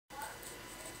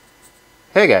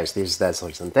Hey guys, this is That's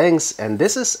and Things, and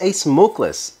this is a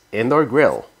smokeless indoor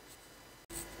grill.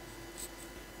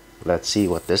 Let's see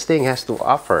what this thing has to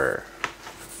offer.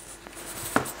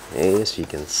 As you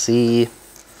can see,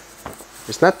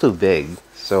 it's not too big,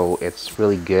 so it's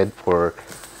really good for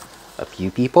a few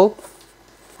people,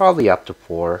 probably up to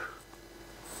 4.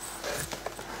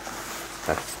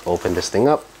 Let's open this thing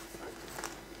up.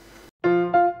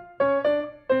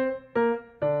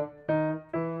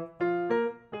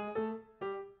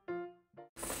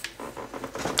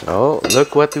 Oh,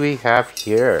 look what we have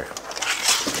here.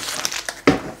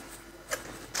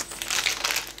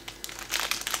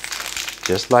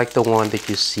 Just like the one that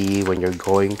you see when you're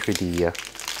going to the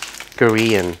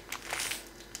Korean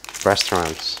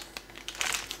restaurants.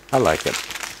 I like it.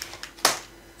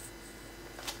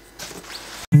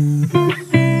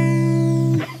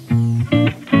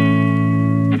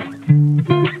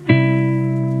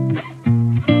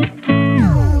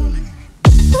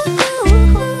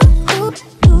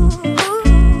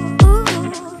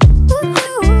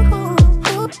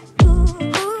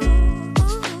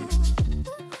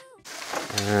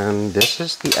 And this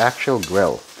is the actual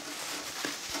grill.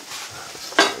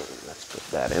 Let's put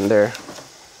that in there.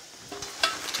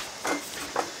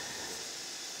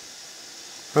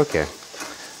 Okay,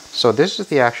 so this is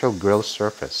the actual grill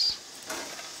surface.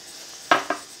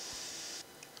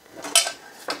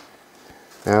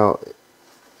 Now,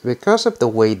 because of the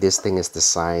way this thing is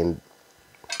designed,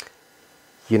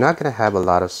 you're not going to have a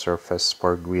lot of surface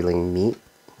for grilling meat.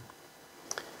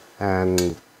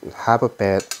 And half of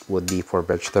it would be for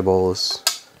vegetables,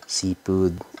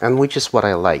 seafood, and which is what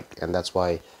I like, and that's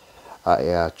why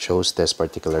I chose this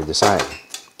particular design.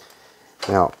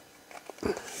 Now,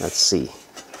 let's see.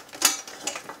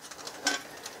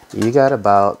 You got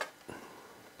about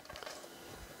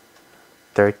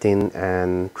 13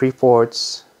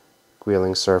 3/4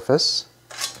 grilling surface.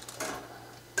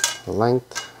 The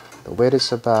length, the width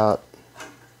is about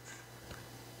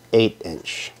 8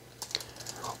 inch.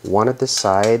 One at the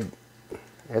side,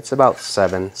 it's about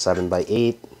 7 by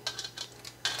 8,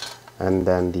 and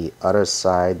then the other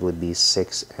side would be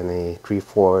 6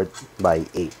 3/4 by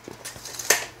 8.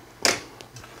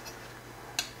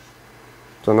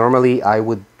 So normally I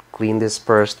would clean this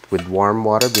first with warm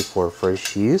water before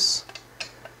first use,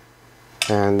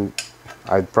 and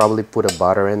I'd probably put a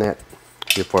butter in it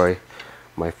before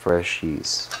my first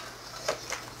use.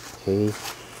 Okay,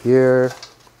 here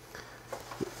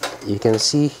you can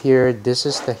see here, this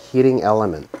is the heating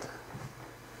element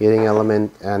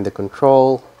and the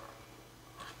control.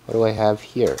 What do I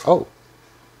have here? Oh,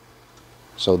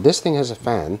 so this thing has a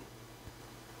fan,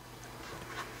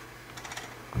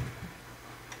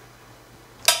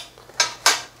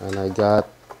 and I got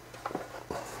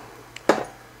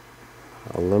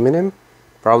aluminum,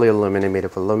 probably aluminum, made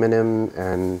of aluminum,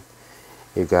 and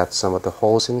you got some of the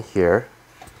holes in here.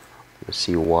 You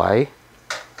see why?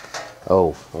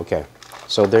 Oh, okay.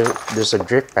 So there's a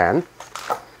drip pan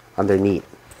underneath.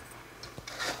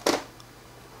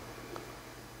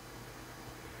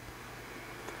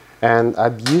 And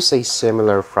I've used a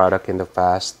similar product in the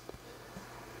past.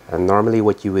 And normally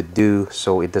what you would do,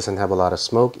 so it doesn't have a lot of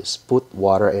smoke, is put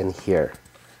water in here.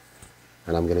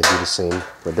 And I'm gonna do the same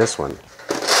with this one.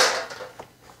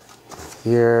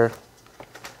 Here.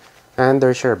 And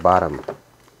there's your bottom.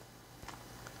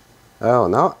 Oh,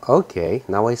 now, okay,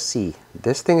 now I see.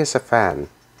 This thing is a fan.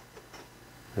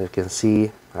 You can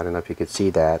see, I don't know if you can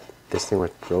see that, this thing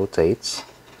rotates.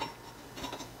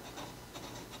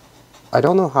 I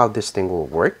don't know how this thing will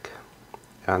work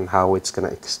and how it's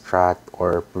gonna extract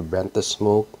or prevent the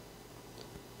smoke,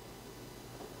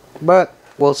 but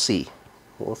we'll see.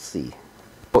 We'll see.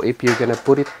 So if you're gonna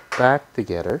put it back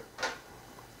together,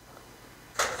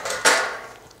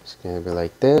 it's gonna be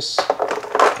like this.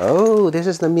 Oh, this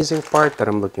is the missing part that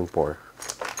I'm looking for.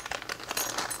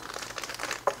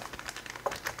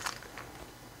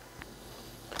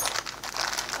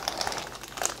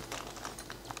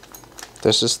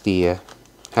 This is the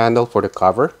handle for the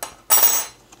cover.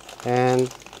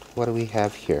 And what do we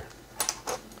have here?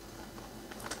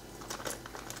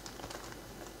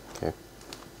 Okay.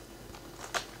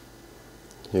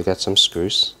 You got some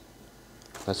screws.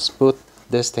 Let's put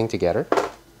this thing together.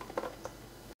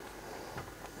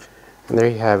 And there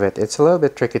you have it. It's a little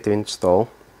bit tricky to install,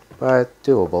 but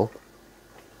doable.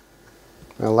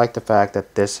 I like the fact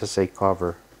that this is a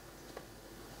cover.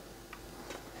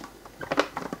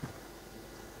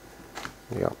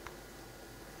 Yeah.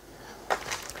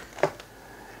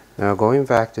 Now going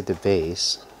back to the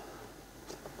base,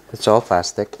 it's all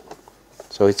plastic,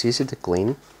 so it's easy to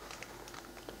clean.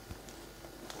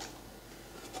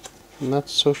 I'm not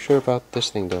so sure about this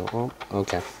thing though. Oh,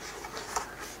 okay.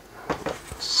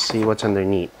 Let's see what's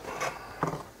underneath.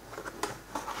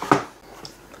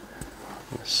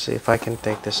 Let's see if I can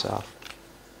take this off.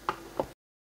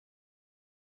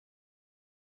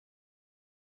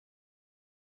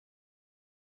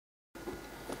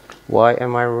 Why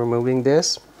am I removing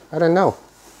this? I don't know.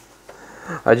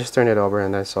 I just turned it over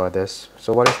and I saw this.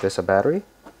 So what is this, a battery?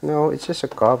 No, it's just a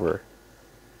cover.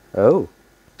 Oh.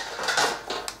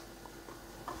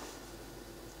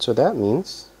 So that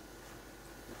means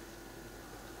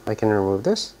I can remove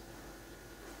this.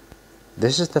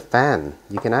 This is the fan.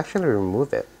 You can actually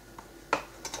remove it.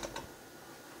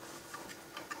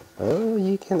 Oh,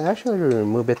 you can actually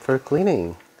remove it for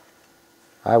cleaning.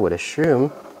 I would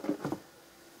assume.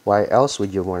 Why else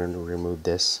would you want to remove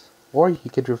this? Or you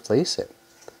could replace it.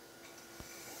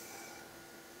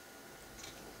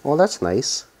 Well, that's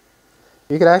nice.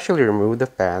 You could actually remove the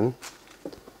fan,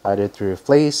 either to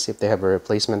replace if they have a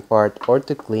replacement part, or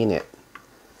to clean it.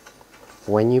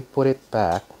 When you put it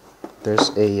back, there's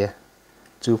a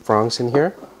 2 prongs in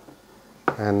here,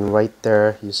 and right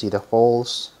there you see the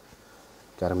holes.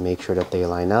 Gotta make sure that they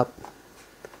line up.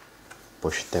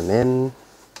 Push them in.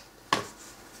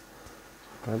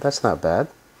 Well, that's not bad.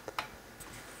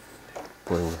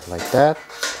 Put it like that,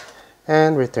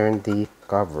 and return the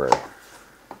cover.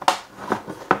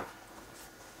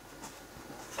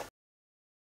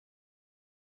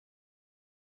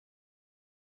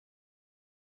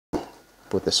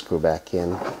 Put the screw back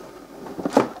in.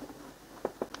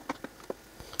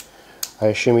 I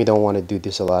assume you don't want to do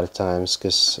this a lot of times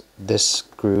because this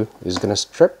screw is gonna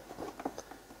strip.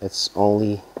 It's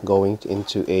only going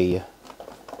into a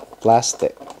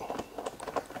plastic.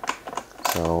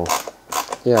 So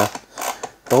yeah,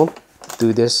 don't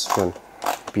do this when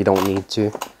you don't need to.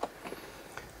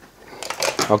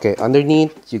 Okay,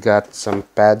 underneath you got some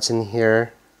pads in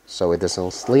here so it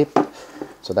doesn't slip.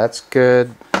 So that's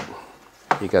good.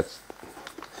 You got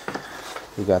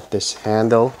this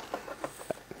handle.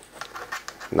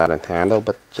 Not a handle,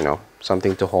 but you know,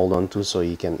 something to hold on to so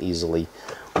you can easily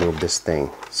move this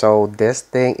thing. So this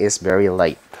thing is very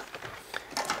light.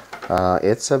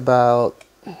 It's about,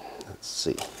 let's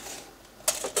see,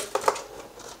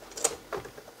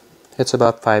 it's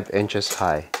about 5 inches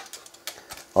high.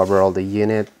 Overall, the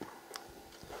unit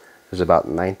is about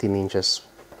 19 inches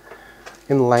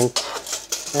in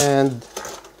length and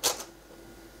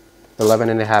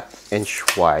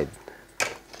 11.5-inch wide.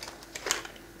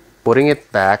 Putting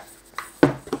it back,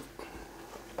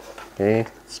 okay,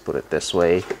 let's put it this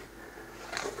way.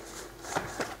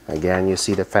 Again, you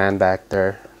see the fan back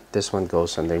there. This one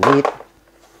goes underneath,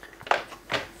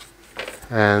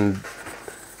 and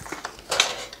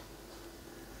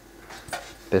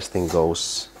this thing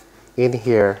goes in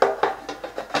here.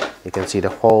 You can see the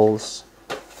holes,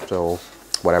 so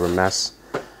whatever mess,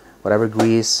 whatever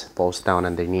grease falls down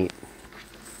underneath.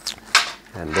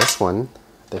 And this one,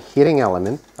 the heating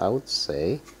element, I would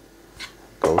say,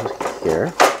 goes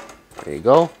here. There you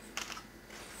go.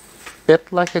 Fit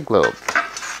like a globe.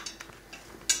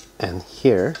 And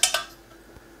here,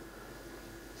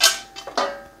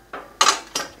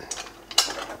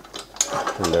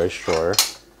 and there's your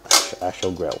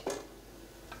actual grill.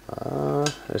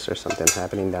 Is there something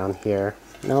happening down here?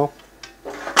 No.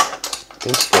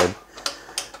 It's good.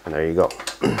 And there you go.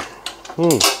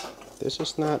 This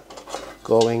is not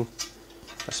going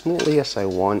as smoothly as I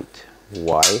want.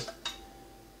 Why?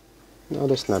 No,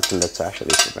 there's nothing that's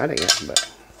actually preventing it,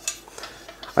 but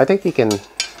I think you can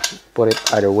put it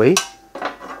either way.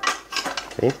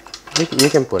 Okay, you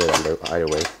can put it either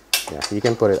way. Yeah, you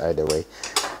can put it either way.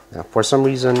 Now, for some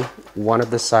reason, one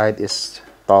of the side is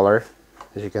taller.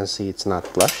 As you can see, it's not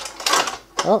flush.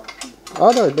 Oh,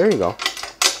 there you go.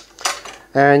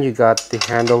 And you got the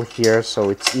handle here, so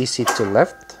it's easy to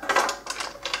lift.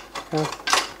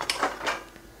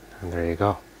 And there you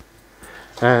go.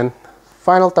 And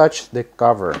final touch, the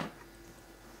cover.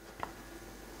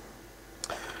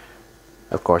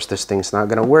 Of course, this thing's not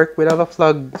gonna work without a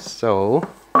plug, so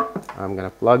I'm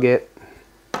gonna plug it.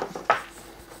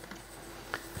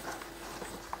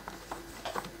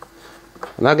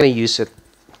 I'm not gonna use it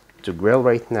to grill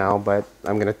right now, but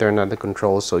I'm gonna turn on the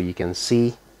controls so you can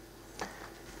see.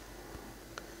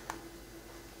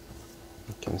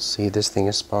 You can see this thing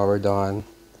is powered on.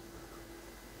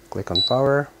 Click on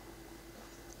power,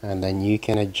 and then you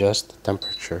can adjust the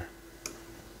temperature.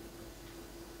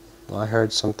 Well, I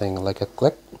heard something like a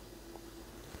click,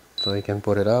 so you can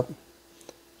put it up.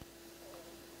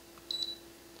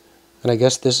 And I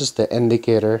guess this is the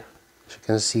indicator. As you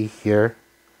can see here,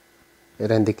 it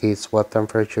indicates what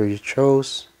temperature you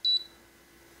chose.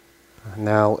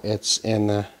 Now it's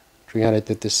in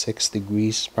 356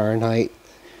 degrees Fahrenheit.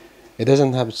 It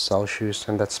doesn't have Celsius,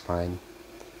 and that's fine.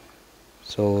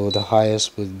 So the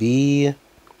highest would be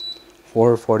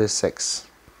 446.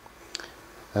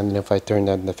 And if I turn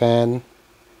on the fan,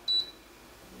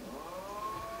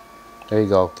 there you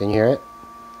go. Can you hear it?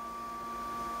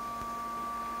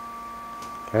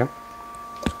 Okay.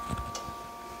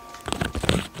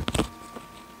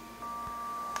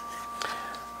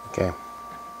 Okay.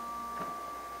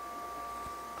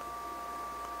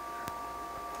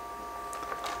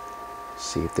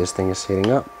 See if this thing is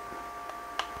heating up.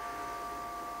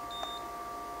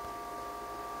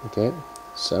 Okay,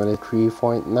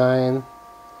 73.9.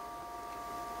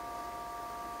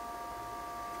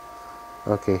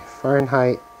 Okay,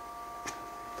 Fahrenheit.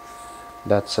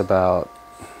 That's about,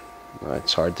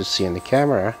 it's hard to see in the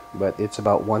camera, but it's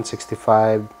about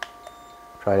 165.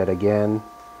 Try that again.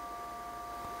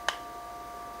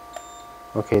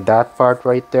 Okay, that part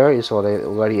right there is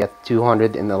already at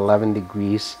 211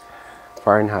 degrees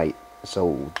Fahrenheit.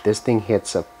 So this thing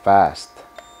hits up fast.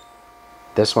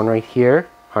 This one right here,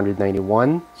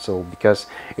 191. So because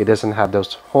it doesn't have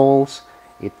those holes,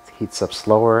 it heats up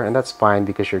slower, and that's fine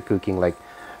because you're cooking like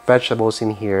vegetables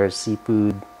in here,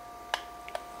 seafood.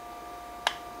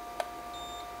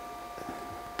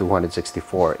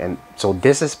 264, and so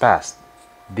this is fast.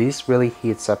 This really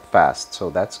heats up fast,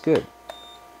 so that's good.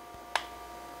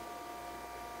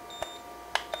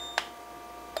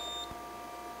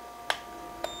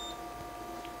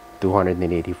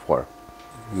 $284.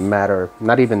 Matter,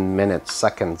 not even minutes,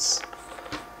 seconds.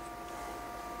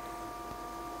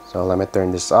 So let me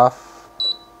turn this off.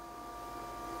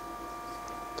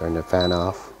 Turn the fan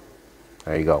off.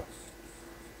 There you go.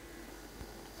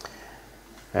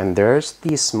 And there's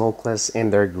the Smokeless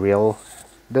in their grill.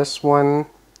 This one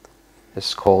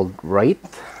is called Right,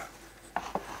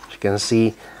 as you can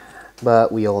see,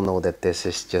 but we all know that this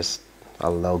is just a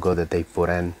logo that they put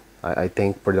in. I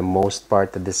think for the most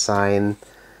part the design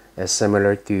is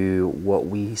similar to what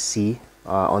we see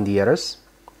on the others.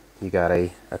 You got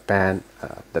a pan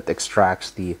that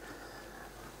extracts the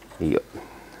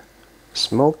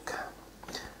smoke.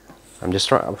 I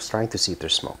was trying to see if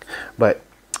there's smoke, but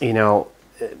you know,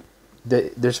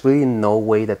 there's really no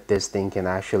way that this thing can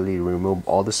actually remove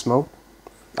all the smoke.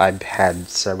 I've had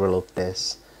several of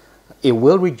this. It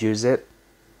will reduce it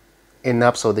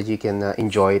enough so that you can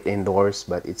enjoy it indoors,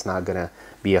 but it's not gonna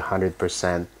be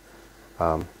 100%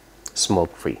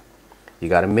 smoke free. You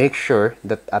got to make sure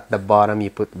that at the bottom you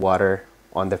put water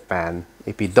on the fan.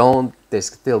 If you don't, there's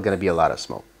still gonna be a lot of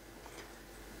smoke.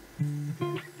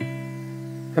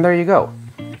 And there you go.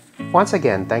 Once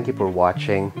again, thank you for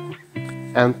watching,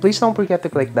 and please don't forget to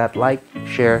click that like,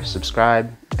 share, subscribe,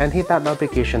 and hit that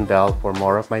notification bell for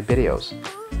more of my videos.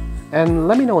 And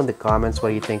let me know in the comments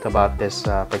what you think about this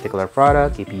particular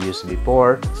product, if you used it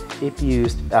before, if you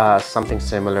used something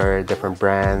similar, different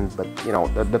brand, but you know,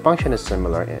 the function is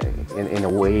similar in a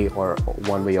way or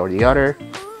one way or the other.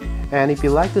 And if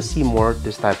you like to see more of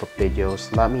this type of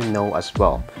videos, let me know as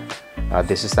well.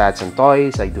 This is Stats and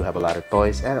Toys. I do have a lot of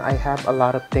toys, and I have a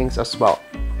lot of things as well.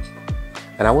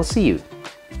 And I will see you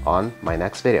on my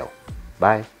next video.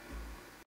 Bye.